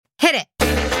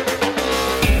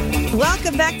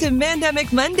Welcome back to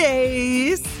Mandemic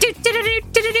Mondays.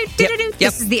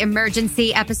 This is the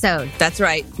emergency episode. That's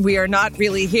right. We are not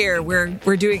really here.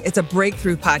 We're doing, it's a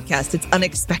breakthrough podcast. It's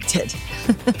unexpected.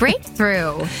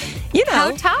 Breakthrough. You know.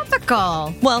 How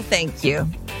topical. Well, thank you.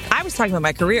 I was talking about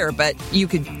my career, but you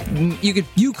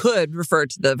could refer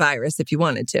to the virus if you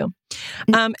wanted to.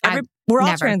 We're all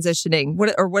transitioning.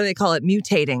 What do they call it?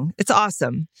 Mutating. It's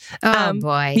awesome. Oh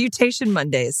boy. Mutation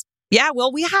Mondays. Yeah,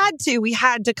 well, we had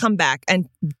to come back and,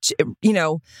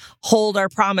 hold our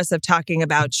promise of talking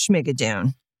about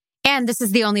Schmigadoon. And this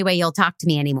is the only way you'll talk to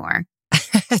me anymore.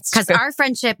 Because our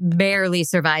friendship barely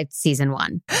survived season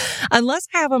 1. Unless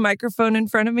I have a microphone in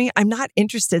front of me, I'm not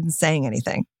interested in saying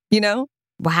anything,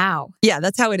 Wow. Yeah,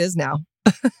 that's how it is now.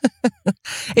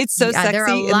 It's so sexy in the bedroom. There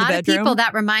are a lot of people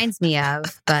that reminds me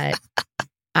of, but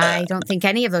I don't think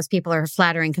any of those people are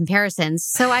flattering comparisons,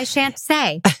 so I shan't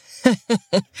say.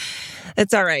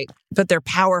 It's all right, but they're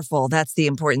powerful. That's the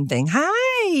important thing.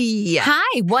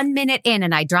 Hi. 1 minute in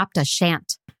and I dropped a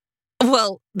shan't.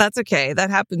 Well, that's okay.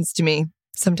 That happens to me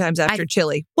sometimes after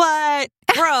chili. What?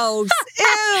 Gross.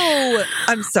 Ew.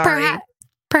 I'm sorry.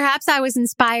 Perhaps I was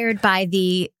inspired by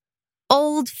the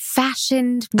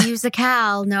old-fashioned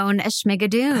musicale known as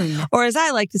Schmigadoon. Or as I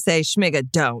like to say,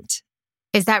 Schmiga-don't.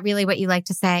 Is that really what you like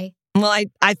to say? Well,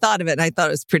 I thought of it and I thought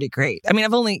it was pretty great. I mean,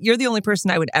 you're the only person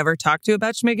I would ever talk to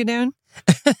about Schmigadoon.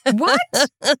 What?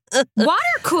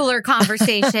 Water cooler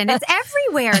conversation. It's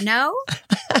everywhere, no?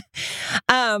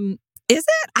 Is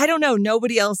it? I don't know.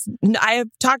 Nobody else. I have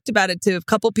talked about it to a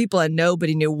couple people and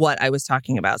nobody knew what I was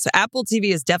talking about. So Apple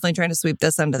TV is definitely trying to sweep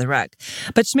this under the rug.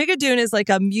 But Schmigadoon is like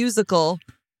a musical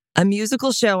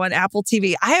show on Apple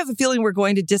TV. I have a feeling we're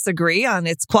going to disagree on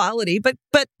its quality, but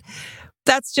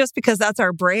that's just because that's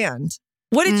our brand.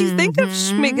 What did you think of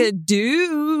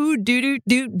Schmigadoon?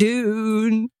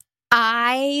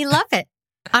 I love it.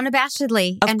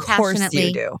 Unabashedly and passionately. Of course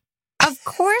you do. Of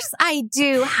course I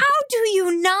do. How do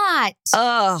you not?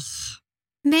 Ugh.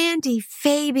 Mandy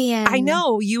Fabian. I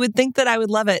know. You would think that I would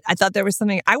love it. I thought there was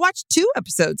something. I watched 2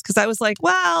 episodes because I was like,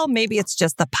 well, maybe it's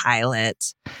just the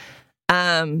pilot.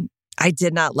 I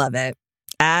did not love it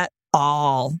at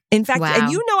all. In fact, wow.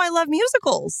 And I love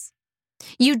musicals.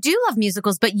 You do love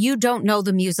musicals, but you don't know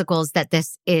the musicals that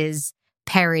this is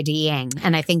parodying.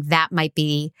 And I think that might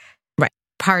be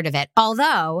part of it.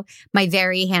 Although my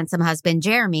very handsome husband,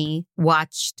 Jeremy,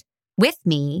 watched with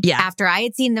me after I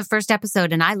had seen the first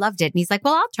episode and I loved it. And he's like,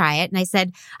 well, I'll try it. And I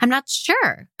said, I'm not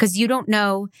sure because you don't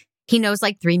know. He knows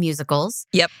like 3 musicals.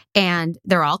 Yep. And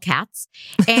they're all cats.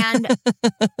 And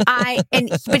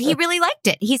but he really liked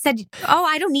it. He said, oh,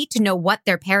 I don't need to know what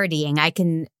they're parodying.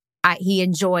 He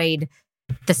enjoyed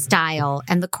the style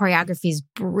and the choreography is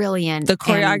brilliant. The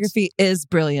choreography is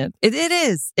brilliant. It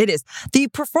is. The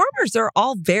performers are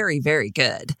all very, very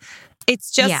good. It's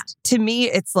just, to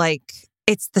me, it's like,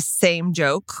 it's the same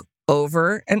joke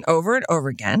over and over and over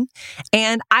again.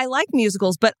 And I like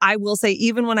musicals, but I will say,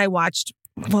 even when I watched,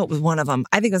 what was one of them?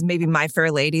 I think it was maybe My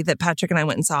Fair Lady that Patrick and I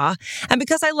went and saw. And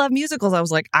because I love musicals, I was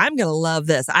like, I'm going to love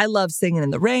this. I love Singing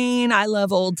in the Rain. I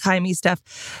love old timey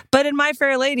stuff. But in My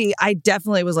Fair Lady, I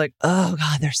definitely was like, oh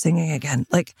God, they're singing again.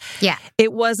 Like,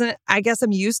 it wasn't, I guess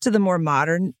I'm used to the more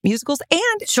modern musicals.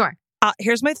 And sure.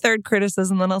 Here's my third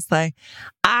criticism, then I'll say,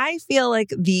 I feel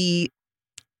like the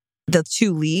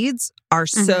 2 leads are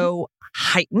so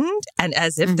heightened and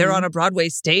as if they're on a Broadway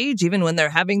stage, even when they're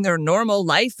having their normal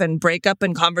life and breakup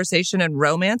and conversation and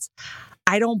romance.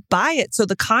 I don't buy it. So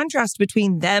the contrast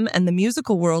between them and the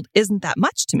musical world isn't that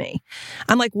much to me.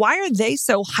 I'm like, why are they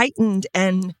so heightened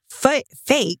and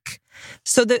fake?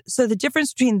 So the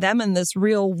difference between them and this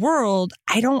real world,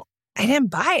 I didn't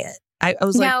buy it. I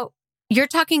was like, now you're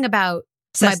talking about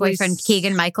my boyfriend,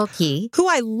 Keegan-Michael Key. Who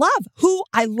I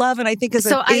love, and I think is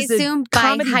I assume by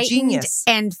heightened genius.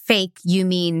 And fake, you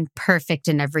mean perfect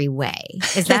in every way.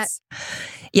 Is that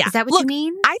what you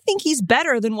mean? I think he's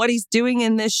better than what he's doing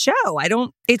in this show.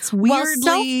 It's weirdly...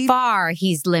 Well, so far,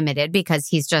 he's limited because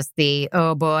he's just the,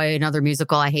 oh boy, another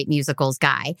musical, I hate musicals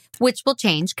guy, which will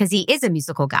change because he is a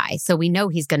musical guy. So we know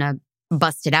he's going to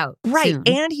bust it out soon.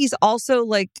 And he's also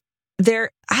like,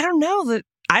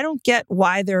 I don't get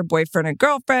why they're boyfriend and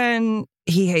girlfriend.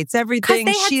 He hates everything.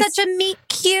 Because they had such a meet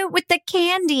cute with the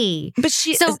candy. But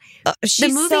she's so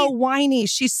whiny.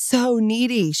 She's so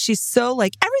needy. She's so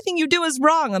like, everything you do is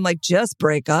wrong. I'm like, just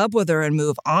break up with her and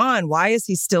move on. Why is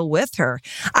he still with her?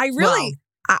 I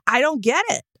don't get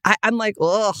it. I'm like,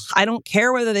 ugh, I don't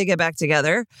care whether they get back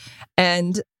together.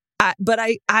 But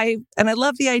I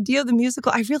love the idea of the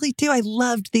musical. I really do. I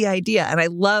loved the idea and I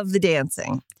love the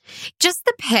dancing. Just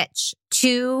the pitch.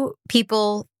 2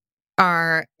 people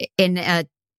are in a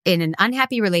in an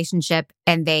unhappy relationship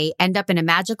and they end up in a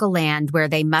magical land where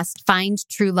they must find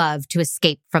true love to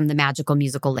escape from the magical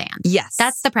musical land. Yes.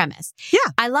 That's the premise.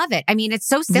 Yeah. I love it. I mean, it's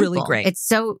so simple. Really great. It's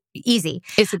so easy.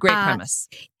 It's a great premise.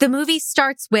 The movie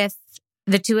starts with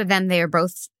the two of them. They are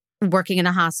both working in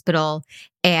a hospital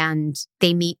and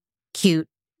they meet cute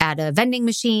at a vending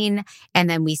machine. And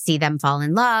then we see them fall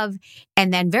in love.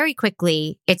 And then very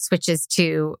quickly it switches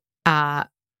to,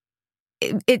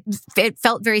 it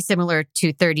felt very similar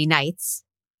to 30 Nights.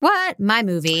 What? My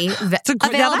movie.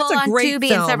 Available on Tubi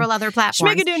and several other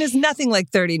platforms. Schmigadoon is nothing like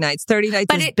 30 Nights. 30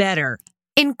 Nights is better.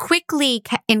 In quickly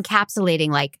encapsulating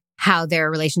like how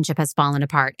their relationship has fallen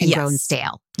apart and grown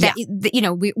stale.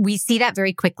 We see that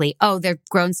very quickly. Oh, they're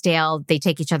grown stale. They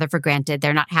take each other for granted.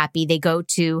 They're not happy. They go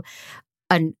to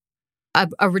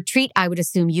a retreat I would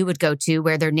assume you would go to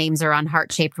where their names are on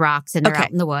heart-shaped rocks and they're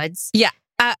out in the woods. Yeah.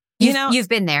 You've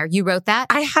been there. You wrote that?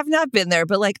 I have not been there,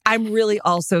 but like, I'm really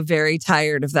also very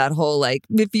tired of that whole, like,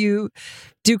 if you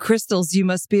do crystals, you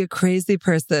must be a crazy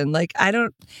person. Like, I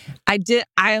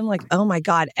am like, oh my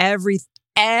God,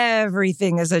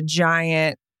 everything is a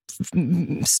giant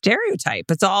stereotype.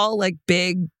 It's all like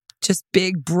big,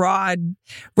 broad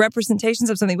representations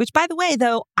of something, which by the way,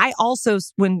 though, I also,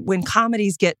 when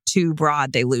comedies get too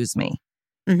broad, they lose me.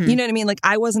 Mm-hmm. You know what I mean? Like,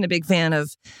 I wasn't a big fan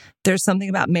of There's Something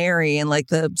About Mary and like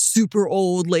the super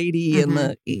old lady and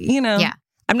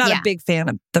I'm not a big fan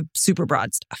of the super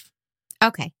broad stuff.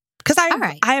 Okay. Because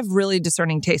I have really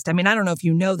discerning taste. I mean, I don't know if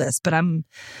you know this, but I'm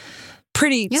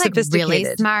pretty sophisticated. Like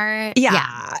really smart.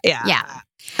 Yeah.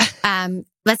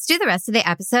 Let's do the rest of the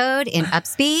episode in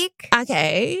Upspeak.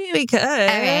 Okay, we could. All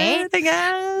right. I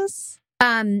guess.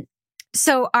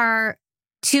 So our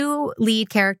two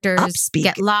lead characters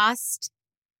get lost.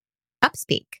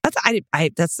 Upspeak.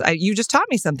 You just taught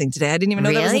me something today. I didn't even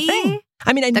know that was a thing.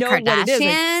 I mean, I know what it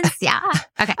is. Yeah.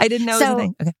 Okay. I didn't know it was a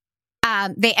thing. Okay.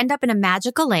 They end up in a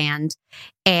magical land,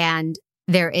 and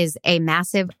there is a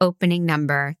massive opening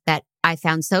number that I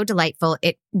found so delightful.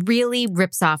 It really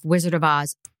rips off Wizard of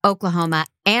Oz, Oklahoma,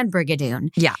 and Brigadoon.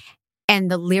 Yeah.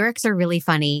 And the lyrics are really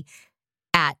funny.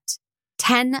 At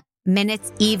 10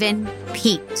 minutes even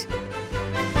peaked.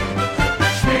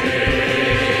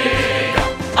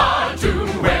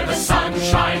 Where the sun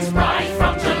shines bright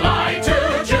from July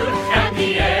to June, and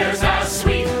the air's as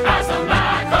sweet as a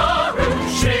macaroon.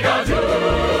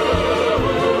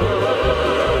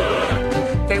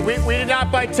 Schmigadoon. Okay, we did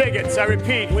not buy tickets. I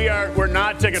repeat, we're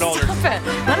not ticket holders. Stop it.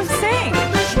 Let him sing.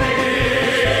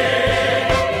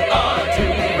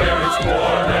 Schmigadoon, where it's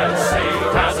warm and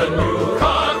safe as a new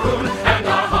cocoon, and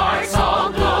our hearts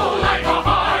all glow like a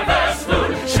harvest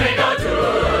moon.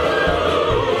 Schmigadoon,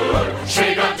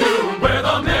 Schmigadoon, where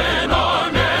the men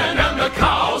are men and the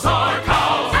cows are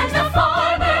cows, and the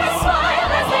farmers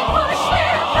smile as they push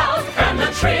their plows, and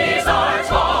the trees are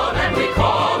tall and we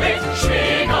call it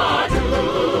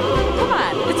Schmigadoon. Come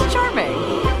on, it's charming.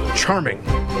 Charming.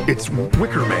 It's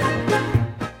Wicker Man.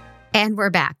 And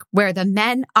we're back, where the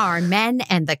men are men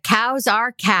and the cows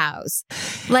are cows.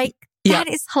 Like, that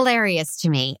is hilarious to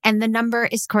me. And the number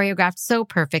is choreographed so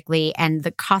perfectly, and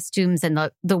the costumes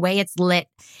and the way it's lit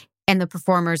and the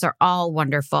performers are all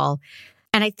wonderful.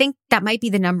 And I think that might be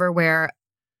the number where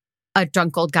a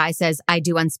drunk old guy says, I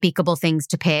do unspeakable things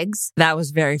to pigs. That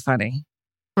was very funny.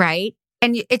 Right?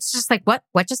 And it's just like, what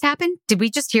just happened? Did we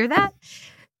just hear that?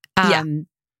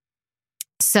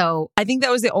 So I think that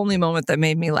was the only moment that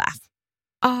made me laugh.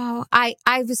 Oh, I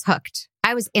was hooked.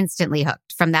 I was instantly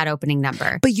hooked from that opening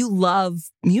number. But you love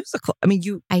musical. I mean,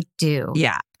 I do.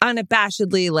 Yeah.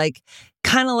 Unabashedly, like,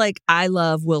 kind of like I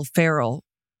love Will Ferrell,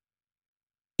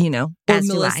 or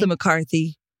Melissa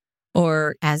McCarthy,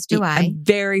 or as do I. I'm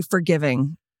very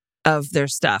forgiving of their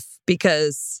stuff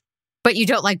because. But you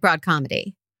don't like broad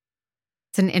comedy.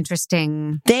 It's an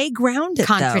interesting. They ground it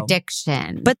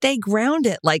contradiction. Though. But they ground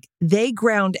it. Like, they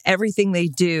ground everything they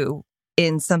do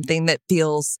in something that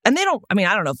feels, and they don't, I mean,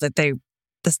 I don't know if the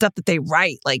stuff that they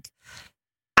write, like,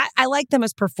 I like them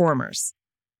as performers.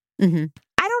 Mm-hmm.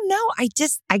 I don't know. I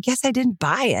guess I didn't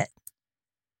buy it.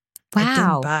 Wow. I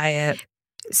didn't buy it.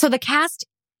 So the cast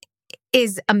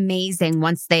is amazing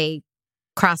once they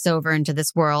cross over into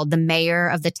this world. The mayor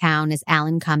of the town is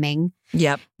Alan Cumming.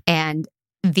 Yep. And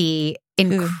the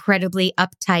incredibly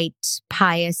uptight,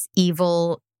 pious,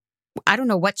 evil, I don't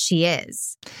know what she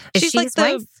is. She's she like his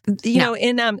wife?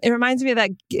 It reminds me of that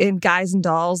in Guys and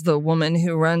Dolls, the woman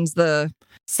who runs the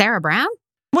Sarah Brown.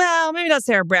 Well, maybe not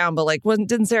Sarah Brown, but like,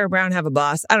 didn't Sarah Brown have a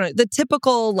boss? I don't know. The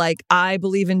typical, like, I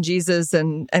believe in Jesus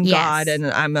and yes. God, and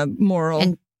I'm a moral.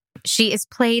 And she is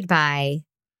played by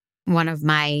one of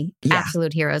my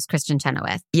absolute heroes, Kristen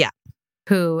Chenoweth. Yeah.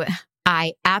 Who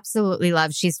I absolutely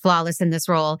love. She's flawless in this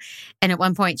role. And at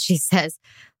one point she says,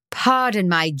 "Pardon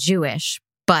my Jewish,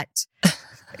 but,"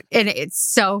 and it's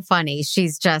so funny.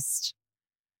 She's just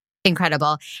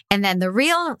incredible. And then the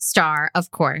real star, of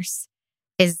course,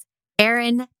 is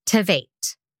Aaron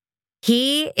Tveit.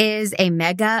 He is a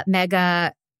mega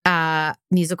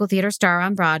musical theater star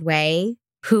on Broadway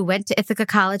who went to Ithaca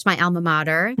College, my alma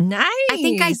mater. Nice.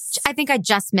 I think I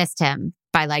just missed him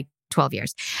by like 12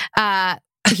 years.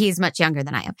 He's much younger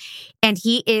than I am. And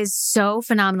he is so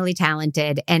phenomenally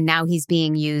talented. And now he's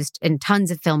being used in tons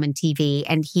of film and TV.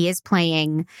 And he is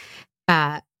playing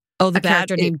a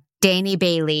character named Danny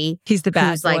Bailey. He's the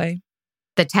bad boy. Like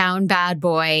the town bad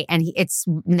boy. And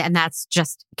that's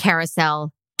just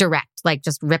Carousel direct, like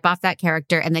just rip off that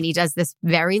character. And then he does this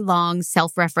very long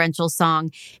self-referential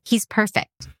song. He's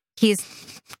perfect. He's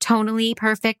tonally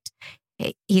perfect.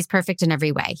 He's perfect in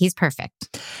every way. He's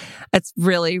perfect. It's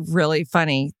really, really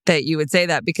funny that you would say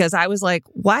that because I was like,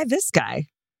 why this guy?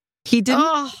 He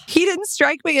didn't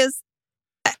strike me as,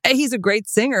 he's a great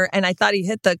singer and I thought he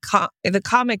hit the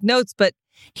comic notes, but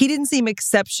he didn't seem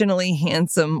exceptionally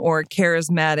handsome or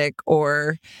charismatic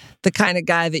or the kind of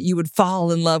guy that you would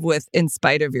fall in love with in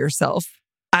spite of yourself.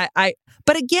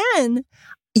 But again,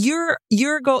 you're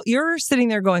sitting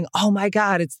there going, oh my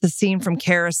God, it's the scene from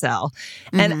Carousel.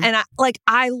 Mm-hmm. And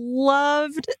I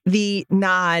loved the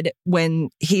nod when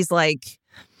he's like,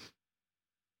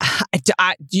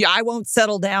 I won't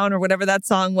settle down or whatever that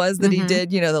song was that he did,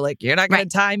 they're like, you're not going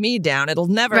to tie me down. It'll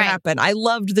never happen. I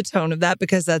loved the tone of that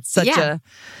because that's such an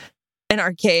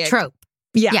archaic trope.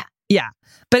 Yeah.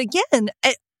 But again,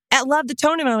 I love the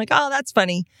tone of it. I'm like, oh, that's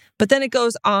funny. But then it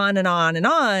goes on and on and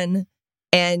on.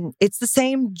 And it's the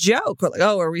same joke. We're like,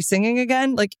 oh, are we singing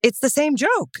again? Like, it's the same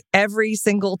joke every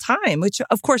single time, which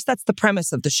of course that's the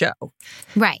premise of the show.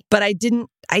 Right. But I didn't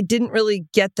really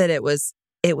get that it was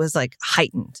like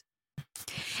heightened.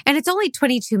 And it's only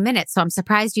 22 minutes, so I'm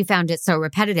surprised you found it so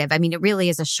repetitive. I mean, it really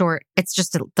is it's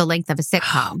just the length of a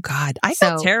sitcom. Oh God, I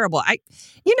felt terrible.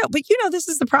 This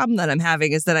is the problem that I'm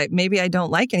having is that I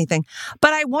don't like anything,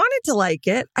 but I wanted to like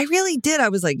it. I really did. I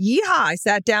was like, yeehaw. I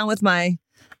sat down with my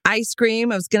ice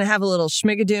cream. I was going to have a little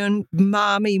schmigadoon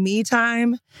mommy me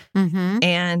time. Mm-hmm.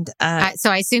 And so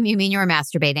I assume you mean you were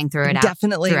masturbating through it.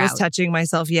 Definitely was touching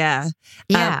myself. Yeah.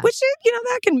 Which,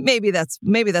 maybe that's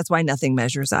why nothing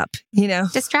measures up,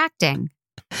 Distracting.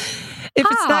 If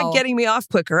it's not getting me off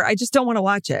quicker, I just don't want to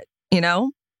watch it,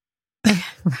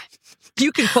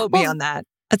 You can quote me on that.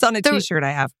 It's on a t-shirt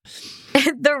I have.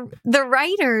 The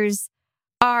writers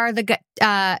are the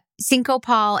Cinco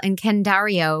Paul and Ken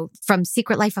Dario from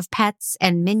Secret Life of Pets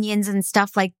and Minions and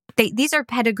stuff. Like these are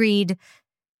pedigreed,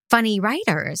 funny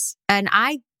writers, and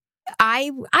I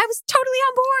was totally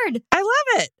on board. I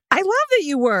love it. I love that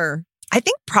you were. I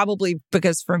think probably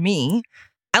because for me,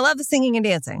 I love the singing and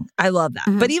dancing. I love that.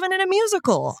 Mm-hmm. But even in a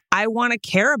musical, I want to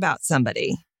care about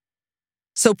somebody.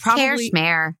 So probably care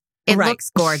schmare. It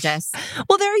looks gorgeous.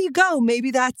 Well, there you go.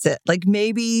 Maybe that's it. Like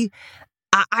maybe.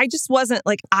 I just wasn't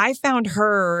like, I found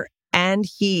her and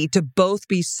he to both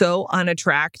be so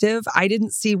unattractive. I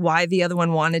didn't see why the other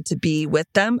one wanted to be with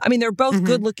them. I mean, they're both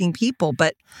good looking people,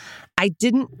 but I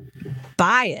didn't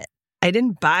buy it. I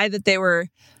didn't buy that they were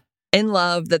in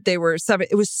love, that they were,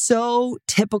 it was so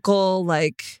typical.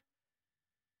 Like,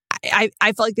 I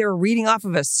felt like they were reading off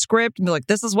of a script and be like,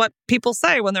 this is what people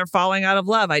say when they're falling out of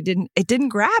love. It didn't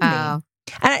grab me.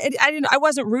 And I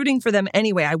wasn't rooting for them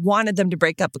anyway. I wanted them to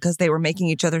break up because they were making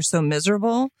each other so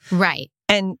miserable. Right.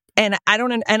 And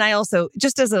I also,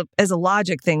 just as a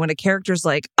logic thing, when a character's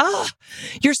like, oh,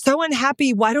 you're so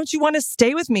unhappy. Why don't you want to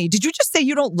stay with me? Did you just say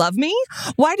you don't love me?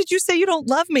 Why did you say you don't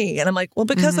love me? And I'm like, well,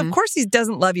 because of course he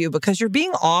doesn't love you because you're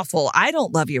being awful. I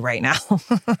don't love you right now.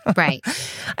 Right.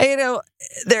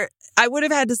 I would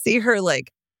have had to see her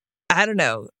like, I don't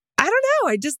know.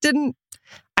 I just didn't.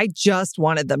 I just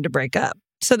wanted them to break up.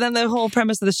 So then the whole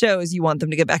premise of the show is you want them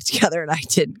to get back together, and I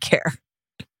didn't care.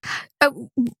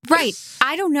 Right.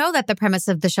 I don't know that the premise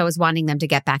of the show is wanting them to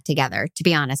get back together, to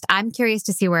be honest. I'm curious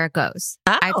to see where it goes.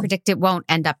 Oh. I predict it won't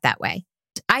end up that way.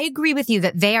 I agree with you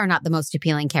that they are not the most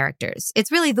appealing characters.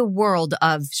 It's really the world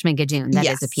of Schmigadoon that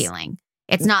is appealing.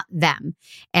 It's not them.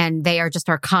 And they are just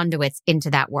our conduits into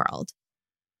that world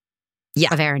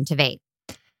of Aaron Tveit.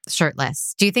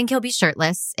 Shirtless. Do you think he'll be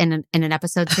shirtless in an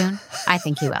episode soon? I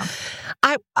think he will.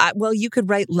 Well, you could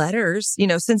write letters.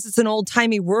 Since it's an old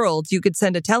timey world, you could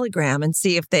send a telegram and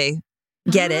see if they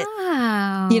get it.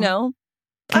 Can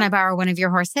I borrow one of your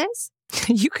horses?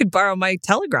 You could borrow my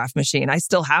telegraph machine. I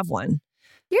still have one.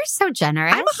 You're so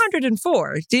generous. I'm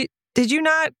 104. Did you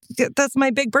not? That's my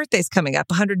big birthday's coming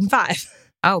up. 105.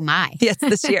 Oh my! Yes,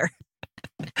 this year.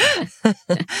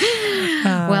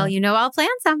 Well, I'll plan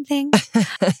something.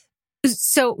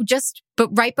 So but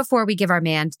right before we give our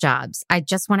man jobs, I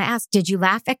just want to ask, did you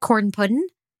laugh at corn pudding?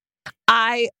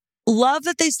 I love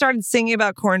that they started singing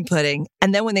about corn pudding.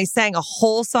 And then when they sang a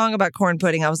whole song about corn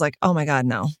pudding, I was like, oh my God,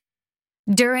 no.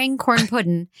 During corn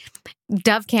pudding,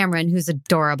 Dove Cameron, who's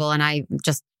adorable, and I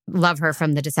just love her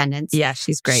from The Descendants. Yeah,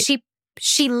 she's great.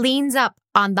 She leans up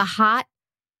on the hot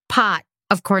pot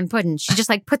of corn pudding. She just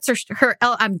like puts her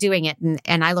I'm doing it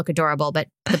and I look adorable, but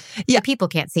the people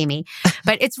can't see me.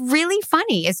 But it's really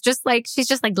funny. It's just like, she's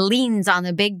just like leans on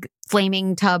the big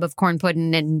flaming tub of corn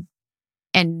pudding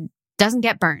and doesn't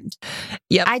get burned.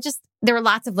 Yep. There were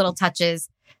lots of little touches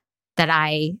that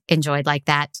I enjoyed like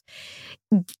that.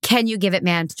 Can you give it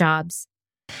man jobs?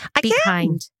 Be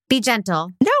kind. Be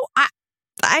gentle. No,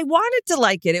 I wanted to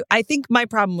like it. I think my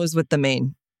problem was with the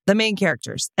main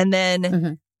characters. And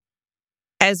then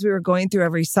as we were going through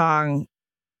every song,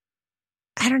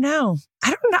 I don't know.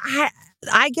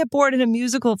 I get bored in a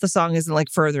musical if the song isn't like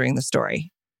furthering the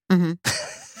story. Mm-hmm.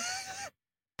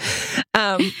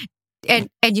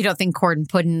 And you don't think corn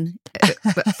pudding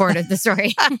forwarded the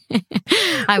story?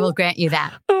 I will grant you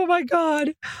that. Oh my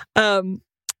God.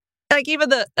 Like even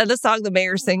the song the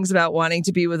mayor sings about wanting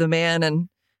to be with a man and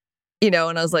and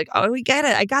I was like, oh, we get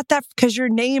it. I got that because your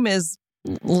name is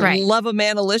Love a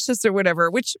Man Alicious or whatever,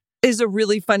 which is a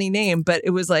really funny name, but it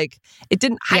was like, it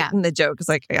didn't heighten the joke. It's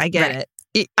like, I get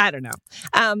it. I don't know.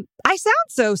 I sound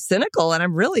so cynical and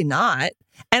I'm really not.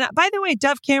 And by the way,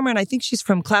 Dove Cameron, I think she's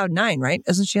from Cloud 9, right?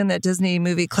 Isn't she in that Disney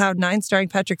movie Cloud 9 starring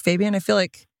Patrick Fabian? I feel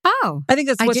like, I think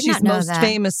that's what she's most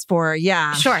famous for.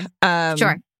 Yeah. Sure.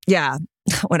 Sure. Yeah.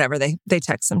 Whatever. They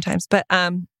text sometimes, but,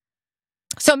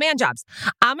 so man jobs,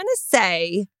 I'm going to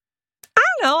say, I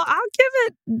don't know.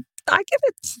 I give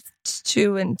it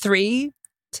 2 and 3,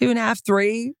 2.5,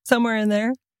 3, somewhere in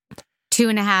there.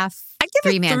 2.5. I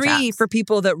give it 3 for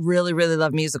people that really, really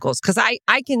love musicals. Cause I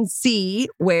can see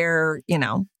where,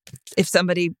 if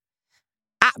somebody,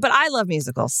 but I love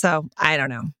musicals. So I don't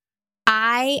know.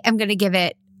 I am going to give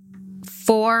it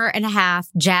 4.5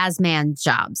 jazz man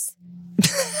jobs.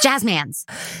 Jazz mans.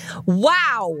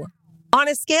 Wow. On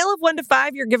a scale of 1 to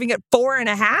 5, you're giving it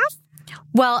 4.5?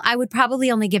 Well, I would probably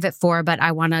only give it 4, but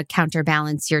I want to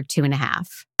counterbalance your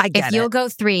 2.5. I get it. If you'll go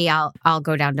 3, I'll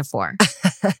go down to 4.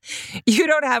 You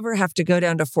don't ever have to go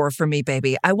down to 4 for me,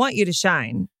 baby. I want you to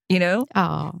shine,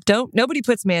 Oh. Nobody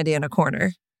puts Mandy in a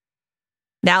corner.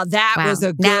 Now that was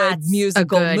a good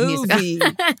musical movie.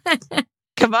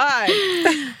 Come on.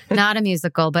 Not a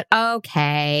musical, but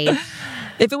okay.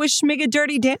 If it was Schmiga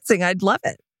Dirty Dancing, I'd love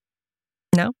it.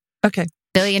 No? Okay. $1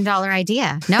 billion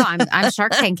idea. No, I'm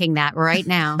Shark Tanking that right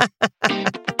now.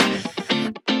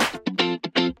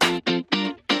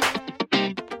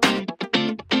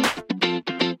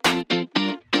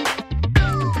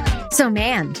 So,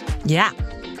 Mand. Yeah.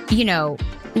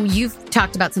 You've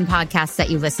talked about some podcasts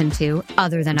that you listen to,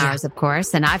 other than ours, of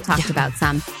course, and I've talked about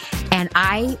some. And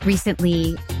I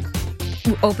recently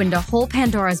opened a whole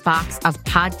Pandora's box of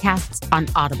podcasts on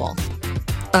Audible.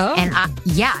 Oh. And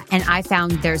I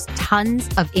found there's tons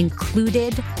of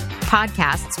included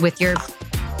podcasts with your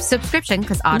subscription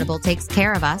because Audible takes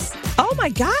care of us. Oh my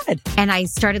God. And I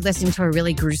started listening to a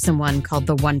really gruesome one called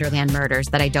The Wonderland Murders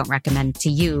that I don't recommend to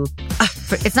you.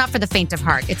 It's not for the faint of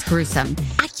heart. It's gruesome.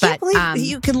 I can't believe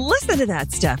you can listen to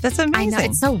that stuff. That's amazing. I know.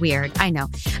 It's so weird. I know.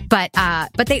 But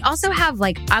they also have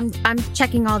I'm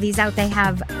checking all these out. They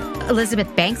have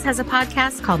Elizabeth Banks has a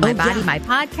podcast called My Body, My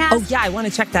Podcast. Oh yeah. I want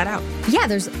to check that out. Yeah.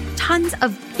 There's tons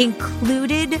of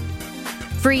included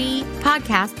free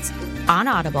podcasts on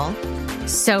Audible.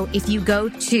 So if you go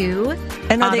to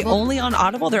And are they only on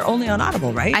Audible? They're only on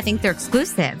Audible, right? I think they're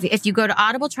exclusive. If you go to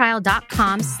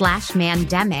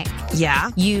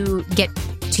audibletrial.com/mandemic, you get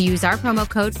to use our promo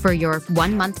code for your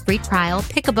 1 month free trial.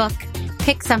 Pick a book,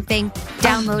 pick something,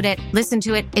 download it, listen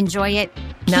to it, enjoy it.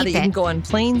 Now that you can go on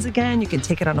planes again, you can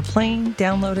take it on a plane,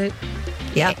 download it.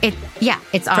 Yeah.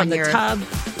 It's on your tub,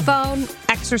 phone,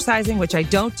 exercising, which I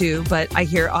don't do, but I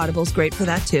hear Audible's great for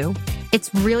that too.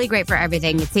 It's really great for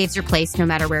everything. It saves your place no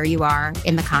matter where you are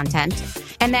in the content.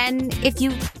 And then if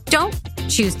you don't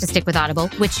choose to stick with Audible,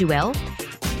 which you will,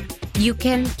 you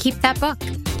can keep that book.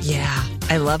 Yeah,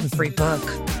 I love a free book.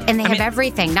 And they have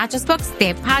everything, not just books. They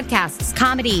have podcasts,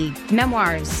 comedy,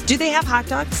 memoirs. Do they have hot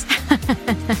dogs?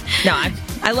 No,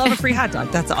 I love a free hot dog.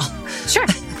 That's all. Sure.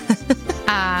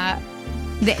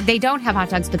 They don't have hot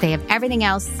dogs, but they have everything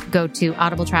else. Go to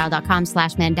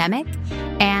audibletrial.com/mandemic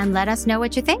and let us know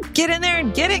what you think. Get in there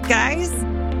and get it, guys.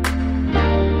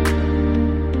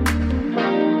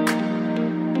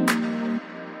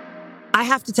 I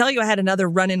have to tell you, I had another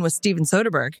run-in with Steven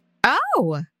Soderbergh.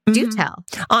 Oh, do tell.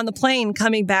 On the plane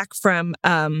coming back from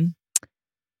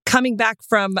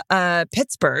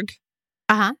Pittsburgh,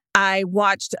 I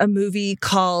watched a movie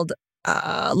called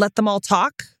Let Them All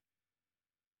Talk.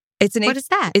 What is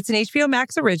that? It's an HBO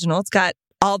Max original. It's got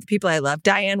all the people I love: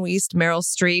 Diane Wiest, Meryl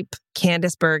Streep,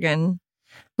 Candice Bergen,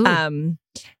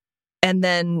 and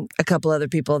then a couple other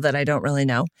people that I don't really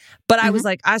know. But I was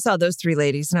like, I saw those three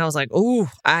ladies and I was like, ooh,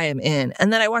 I am in.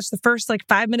 And then I watched the first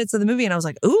 5 minutes of the movie and I was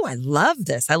like, ooh, I love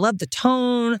this. I love the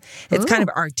tone. It's kind of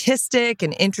artistic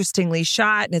and interestingly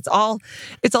shot. And it's all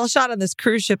shot on this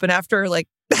cruise ship. And after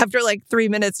 3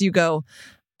 minutes, you go,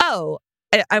 oh,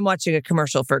 I'm watching a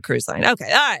commercial for a cruise line.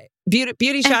 Okay. All right.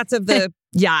 Beauty shots of the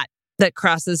yacht that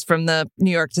crosses from the New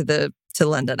York to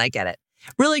London. I get it.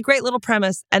 Really great little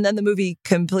premise. And then the movie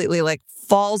completely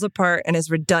falls apart and is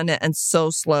redundant and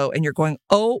so slow. And you're going,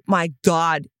 oh my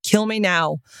God, kill me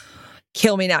now.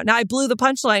 Kill me now. Now I blew the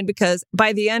punchline because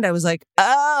by the end I was like,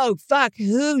 oh, fuck,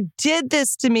 who did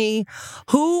this to me?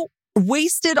 Who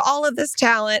wasted all of this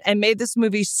talent and made this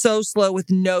movie so slow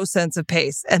with no sense of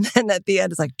pace? And then at the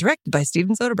end, it's directed by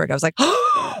Steven Soderbergh. I was like,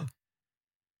 oh.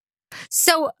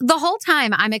 So the whole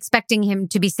time I'm expecting him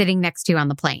to be sitting next to you on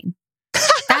the plane.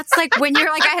 That's when you're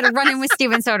I had to run in with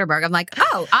Steven Soderbergh. I'm like,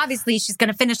 oh, obviously she's going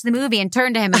to finish the movie and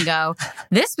turn to him and go,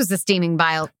 this was a steaming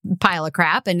pile of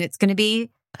crap. And it's going to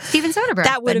be Steven Soderbergh.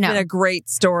 That would have been a great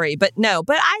story. But no,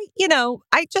 but I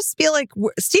just feel like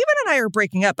Steven and I are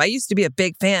breaking up. I used to be a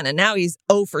big fan and now he's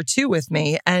 0 for 2 with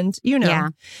me. And I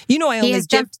only he has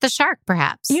jumped the shark,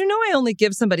 perhaps. I only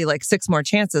give somebody 6 more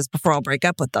chances before I'll break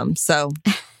up with them. So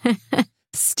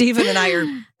Steven and I are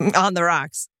on the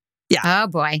rocks. Yeah. Oh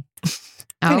boy.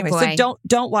 Anyway, so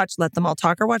don't watch Let Them All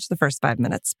Talk or watch the first 5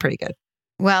 minutes. Pretty good.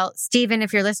 Well, Steven,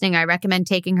 if you're listening, I recommend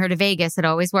taking her to Vegas. It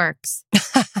always works.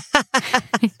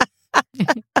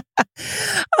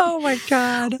 Oh my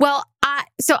God. Well,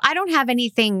 so I don't have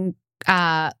anything,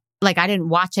 I didn't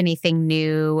watch anything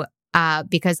new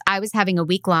because I was having a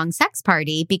week-long sex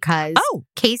party because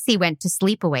Casey went to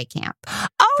sleepaway camp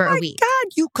for a week. Oh my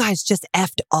God, you guys just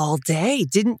effed all day,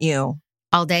 didn't you?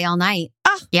 All day, all night.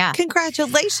 Oh, yeah.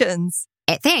 Congratulations.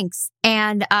 Thanks.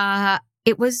 And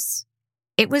it was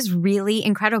really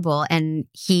incredible. And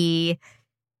he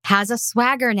has a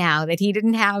swagger now that he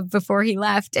didn't have before he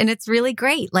left. And it's really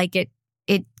great.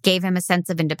 It gave him a sense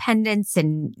of independence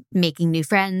and making new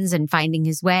friends and finding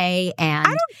his way. And I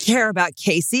don't care about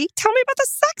Casey. Tell me about the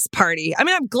sex party. I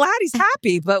mean, I'm glad he's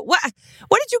happy, but what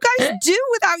did you guys do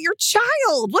without your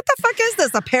child? What the fuck is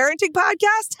this? A parenting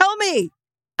podcast? Tell me.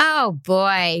 Oh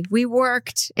boy, we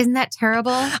worked. Isn't that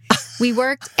terrible? We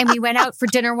worked and we went out for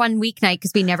dinner one weeknight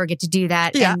because we never get to do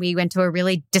that. Yeah. And we went to a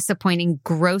really disappointing,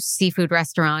 gross seafood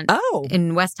restaurant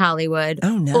in West Hollywood.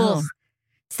 Oh no. Ugh.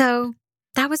 So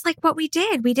that was what we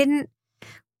did. We didn't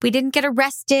get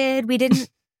arrested. We didn't,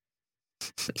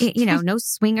 no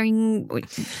swinging.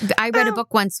 I read a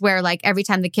book once where every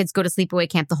time the kids go to sleepaway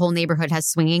camp, the whole neighborhood has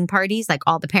swinging parties,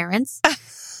 all the parents.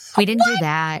 We didn't do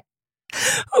that.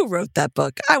 Who wrote that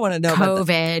book? I want to know about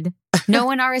COVID. No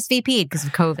one RSVP'd because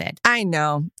of COVID. I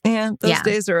know. Yeah, those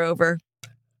days are over.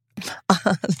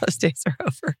 Those days are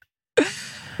over.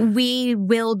 We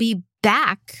will be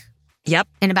back. Yep.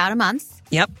 In about a month.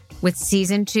 Yep. With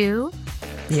season 2.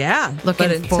 Yeah.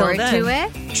 Looking forward to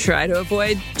it. Try to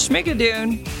avoid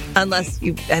Schmigadoon. Unless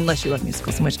you love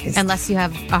musicals, in which case. Unless you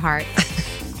have a heart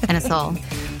and a soul.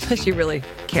 Unless you really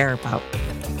care about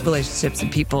relationships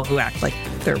and people who act like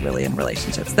they're really in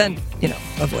relationships, then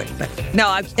avoid it. But no,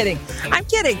 I'm kidding.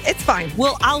 It's fine.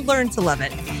 I'll learn to love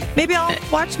it. Maybe I'll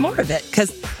watch more of it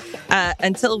because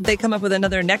until they come up with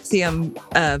another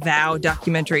NXIVM vow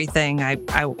documentary thing, I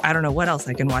don't know what else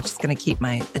I can watch. It's going to keep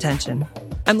my attention.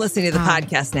 I'm listening to the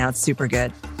podcast now. It's super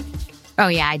good. Oh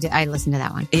yeah, I listened to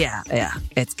that one. Yeah,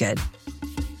 it's good.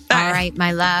 All right,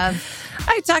 my love.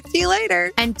 I talk to you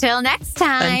later. Until next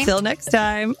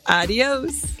time.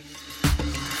 Adios.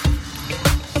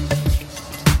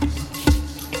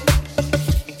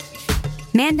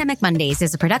 Mandemic Mondays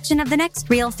is a production of the Next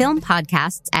Reel Film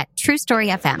podcasts at True Story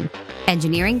FM.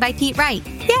 Engineering by Pete Wright.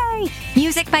 Yay!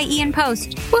 Music by Ian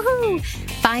Post. Woohoo!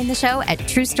 Find the show at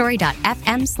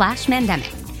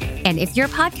truestory.fm/Mandemic. And if your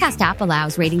podcast app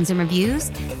allows ratings and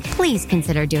reviews, please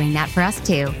consider doing that for us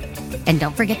too. And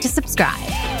don't forget to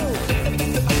subscribe.